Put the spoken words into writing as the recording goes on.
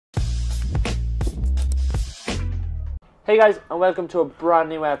Hey guys, and welcome to a brand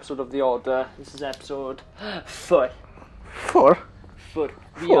new episode of The Order. This is episode 4. 4?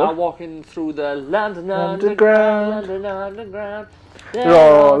 We are walking through the London Underground. London Underground. They're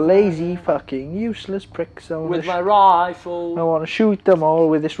all lazy, fucking useless pricks. With my rifle. I want to shoot them all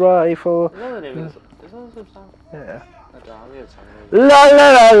with this rifle. Is that the name of this? Is that the song? Yeah. I don't know, it's something. La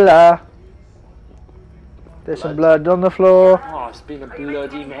la la la. There's some blood on the floor. Oh, it's been a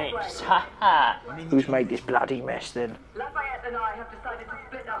bloody mess. Ha ha. Who's made this bloody mess then? Lafayette and I have decided to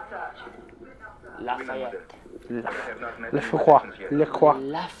split our search. Lafayette. Le quoi?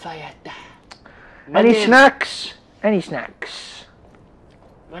 Lafayette. Any snacks? Any snacks?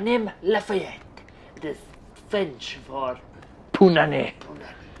 My name Lafayette. It is French for Punani.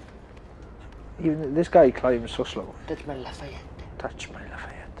 punani. Even this guy climbs so slow. That's my Lafayette. Touch my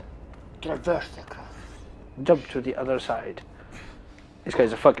Lafayette. Traverse across. Jump to the other side. This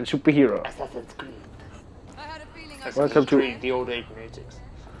guy's a fucking superhero. Assassin's Creed. I had a feeling I Welcome to Creed, the old 886.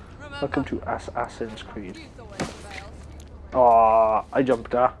 Welcome to Assassin's Creed. Oh, I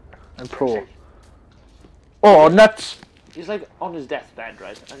jumped there. I'm pro. Oh, nuts! He's like on his deathbed,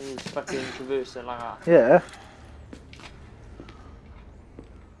 right? And he's fucking traversing like that. Yeah.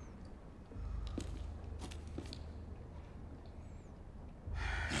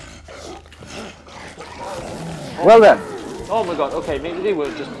 Well then. Oh my god, okay, maybe they were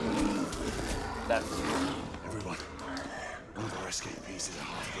just them. Everyone, one of our escapees is a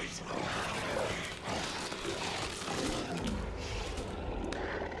half-breed.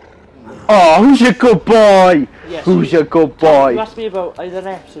 Oh, who's your good boy? Yes, Who's you- your good You boy? asked me about either an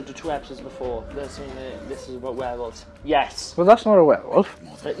episode or 2 episodes before. This is about werewolves. Yes. Well, that's not a werewolf.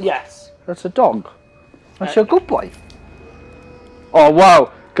 Yes. That's a dog. That's your good boy. Oh,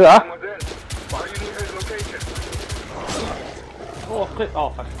 wow. Good. Oh, quick. Oh,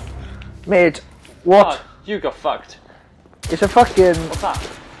 fuck. Mate, what? Oh, you got fucked. It's a fucking... What's that?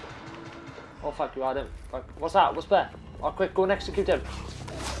 Oh, fuck, you had him. Fuck. What's that? What's there? Oh, quick, go and execute him.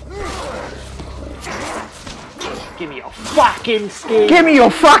 Give me your fucking skin. Give me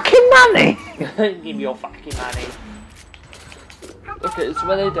your fucking money! Give me your fucking money. Okay, so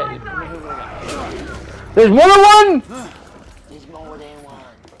where they dead? There's more than one! There's more than one.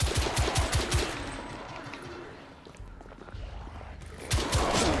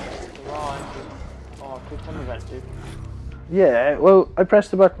 Right. Oh, quick time event, dude. Yeah, well, I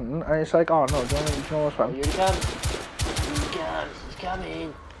pressed the button and it's like, oh no, do you know what's Oh, wrong? here he comes. Here he comes. He's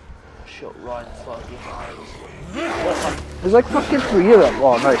coming. Shut right in front of your eyes. There's like fucking 3 of them.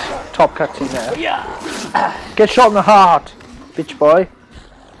 Oh, nice. Top cutscene there. Yeah. Get shot in the heart, bitch boy.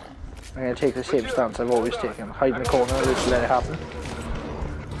 I'm gonna take the same stance I've always taken. Hide in the corner and just let it happen.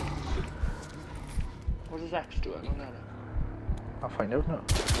 What does X do? I don't know. I'll find out now.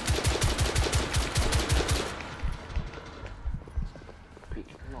 Quick,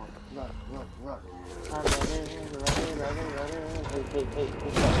 come on.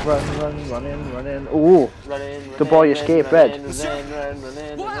 Run. Run in. Ooh, The boy escaped red.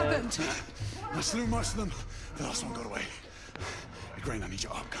 What happened? I slew most of them. The last one got away. Grain, I need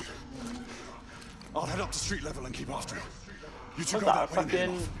your arm. Come. I'll head up to street level and keep after him. You two What's go that? that way and head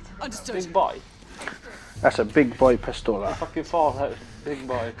Fucking off. Understood. big boy. that's a big boy pistol. Fucking Fallout. Big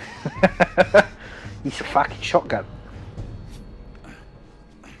boy. He's a fucking shotgun.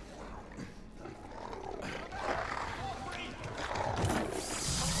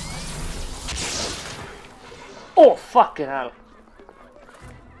 Oh, fucking hell.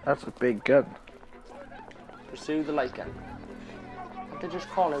 That's a big gun. Pursue the light gun. What did they just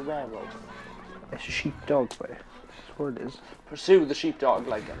call it werewolf? It's a sheepdog, boy. That's what it is. Pursue the sheepdog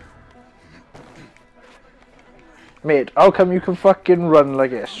light gun. Mate, how come you can fucking run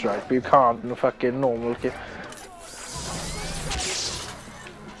like this, right? But you can't in a fucking normal game.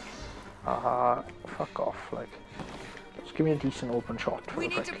 Fuck off, like. Just give me a decent open shot for We a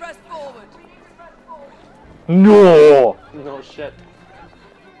need to quick. press forward. No! No shit.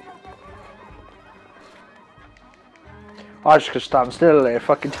 I just could stand still there,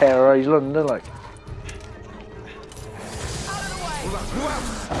 fucking terrorise London, like.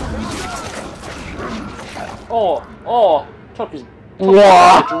 Oh, took his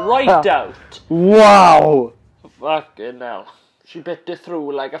Wow! right out. Wow! Fucking hell. She bit it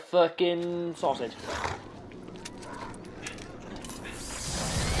through like a fucking sausage.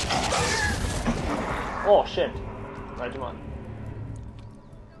 Oh shit. Right, come on.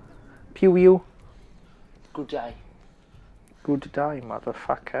 Pew you. Good day. Good day,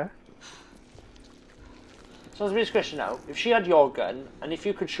 motherfucker. So there's a question now. If she had your gun, and if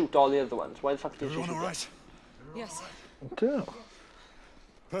you could shoot all the other ones, why the fuck did you Everyone shoot all them? right? Yes. Damn.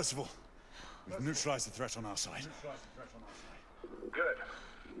 Percival, We've neutralized the threat on our side. Good.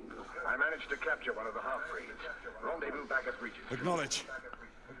 I managed to capture one of the half-breeds. Rendezvous back at Regis. Acknowledge.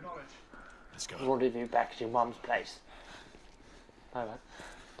 Let's go. Rendezvous back to your mum's place. My mum's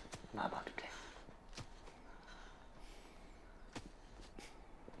place.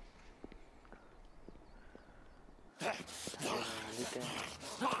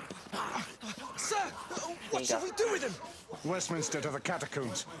 Sir, what should we do with him? Westminster to the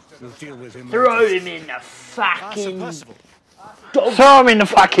catacombs. We'll deal with him. Throw him in the fucking Throw him in the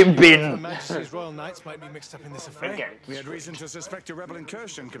fucking bin. Her Majesty's Royal Knights might be mixed up in this affair. again. We had reason to suspect a rebel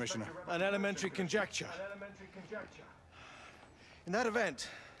incursion, Commissioner. An elementary conjecture. In that event,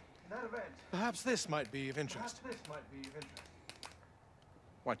 perhaps this might be of interest.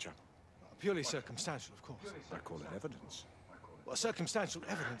 Whitechapel. Purely circumstantial, of course. I call it evidence. Well, circumstantial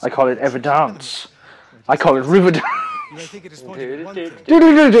evidence. I call it evidence. I call it Riverdance. You may think it is pointing at one thing. I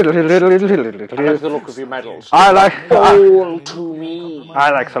like the look of your medals. I like All to me.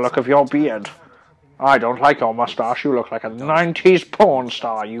 the look of your beard. I don't like your mustache. You look like a 90s porn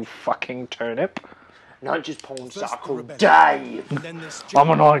star, you fucking turnip. Not just porn star called Dave. And then this I'm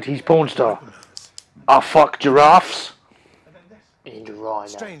a 90s porn star. I fuck giraffes. And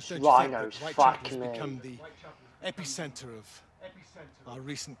rhinos. strange, don't Rhinos, you think, that fuck Whitechapel me. has become the epicenter of our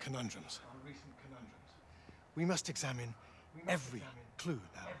recent conundrums. We must examine every clue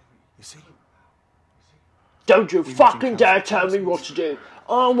now, you see? Don't you fucking dare tell me what to do.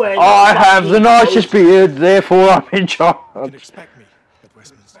 I have the nicest beard, therefore I'm in You can charge. expect me at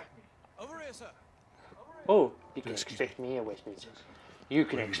Westminster. Over here, sir. Oh, you can expect me at Westminster. You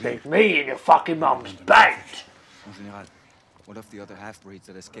can expect me in your fucking mum's bed. Mon Général, what of the other half-breeds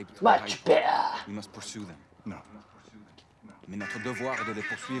that escaped through Much Haïti? better. We must pursue them. No. Mais notre devoir est de les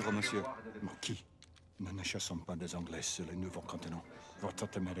poursuivre, monsieur. Marquis, nous ne chassons pas des Anglais sur le nouveau continent. Votre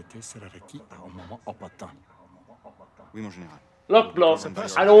témérité sera requise à un moment opportun. Oui, mon général. Look, blood,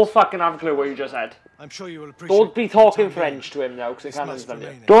 I don't fucking have a clue what you just said. I'm sure you will appreciate. Don't be talking French to him now, because I This can't must understand you.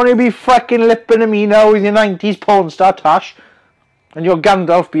 remain Don't you be fucking lipping at me now with your 90s porn star Tash. And your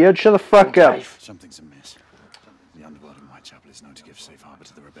Gandalf beard, shut the fuck up. Dave. Something's amiss. The underworld in Whitechapel is known to give safe harbor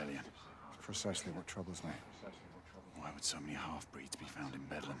to the rebellion. Precisely what troubles me. Why would so many half-breeds be found in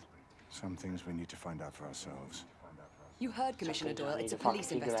Bedlam? Some things we need to find out for ourselves. You heard, Commissioner Doyle. It's a Fucking police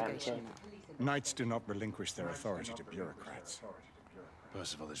figure out, investigation. Knights do not relinquish their authority to bureaucrats.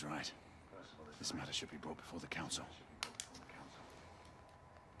 Percival is right. This matter should be brought before the council.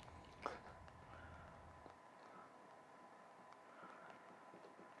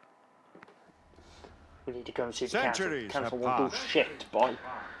 We need to go and see the Centuries council. Council have won't do passed. shit, boy.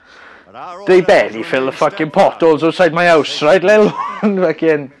 But our They orders barely fill the remain fucking steadfast potholes outside my house, right, Lil?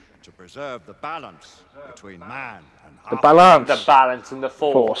 Fucking to preserve the balance between man and the half. balance. The balance and the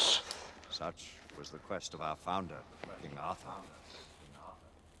force. Force. Such was the quest of our founder, King Arthur.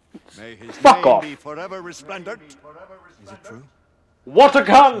 May his Fuck name off. be forever resplendent. Is it true? What a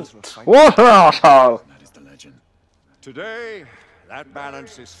cunt! What an asshole! That is the legend. Today, that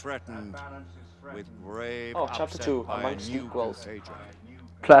balance is threatened with grave Oh, chapter upset 2, by a amongst new equals. contagion.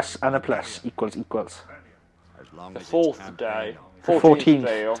 Plus and a plus equals equals. As long The as its fourth campaign day, The 14th 14th.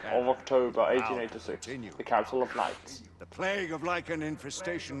 day of October 1886, the Council of Knights. The plague of lichen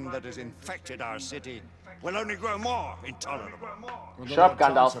infestation that has infected our city will only grow more intolerable. Shut up,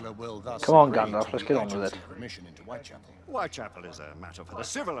 Gandalf. Come on, Gandalf, let's get on with it. Permission into Whitechapel. Whitechapel is a matter for the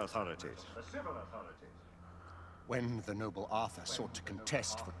civil authorities. When the noble Arthur sought to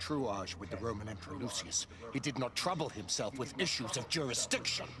contest for truage with the Roman Emperor Lucius, he did not trouble himself with issues of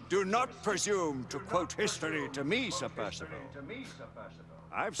jurisdiction. Do not presume to quote history to me, Sir Percival.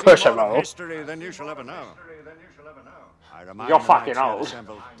 I've seen Percival. more of history than you shall ever know. I remind You're the fucking knights here old.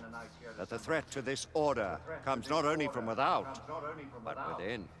 assembled that the threat to this order comes not only from without, but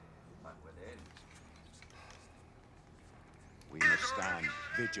within. We must stand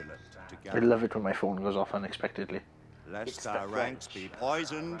vigilant I together, love it when my phone goes off unexpectedly. lest our ranks be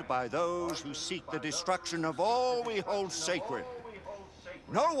poisoned by those who seek the destruction of all we hold sacred.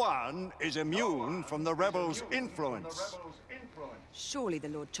 No one is immune from the rebels' influence. Surely the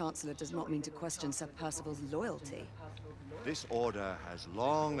Lord Chancellor does not mean to question Sir Percival's loyalty. This order has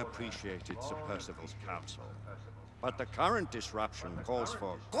long appreciated Sir Percival's counsel, but the current disruption calls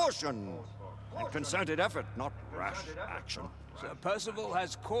for caution and concerted effort, not rash action. Sir Percival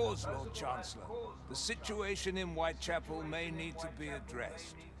has cause, Lord Chancellor. The situation in Whitechapel may need to be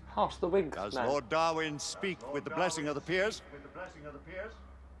addressed. How's the winks, Does man? Lord Darwin speak with the blessing of the peers?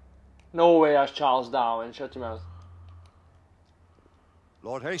 No way as Charles Darwin, shut your mouth.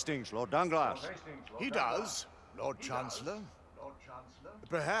 Lord Hastings, Lord Dunglass. He does, Lord Chancellor.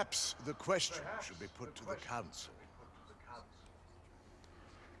 Perhaps the question should be put to the Council.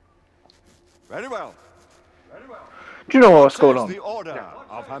 Very well. Do you know what's going Says on? the order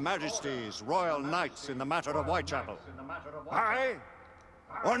of Her Majesty's Royal Knights in the matter of Whitechapel. Aye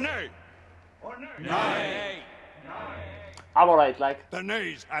or nay? Nay. I'm alright, like. The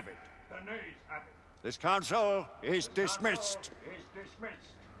nays have it. This council is dismissed.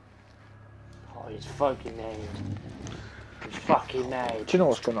 Oh, he's fucking named. He's fucking named. Do you know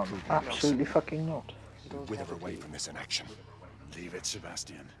what's going on? Absolutely fucking not. Wither away from this inaction. Leave it,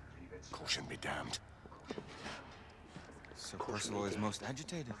 Sebastian. Caution be damned. Sir Percival is most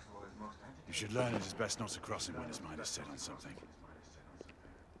agitated. You should learn it is best not to cross him when his mind is set on something.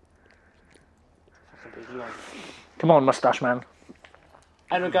 Fucking big love. Come on, mustache man.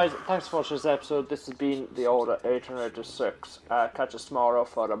 Anyway, guys, thanks for watching this episode. This has been The Order 806. Catch us tomorrow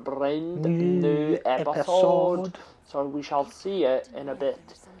for a brand new episode. So we shall see you in a bit.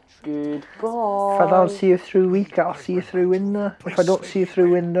 Goodbye. If I don't see you through week, I'll see you through window. If I don't see you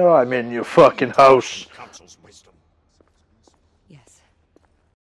through window, I'm in your fucking house. Council's wisdom.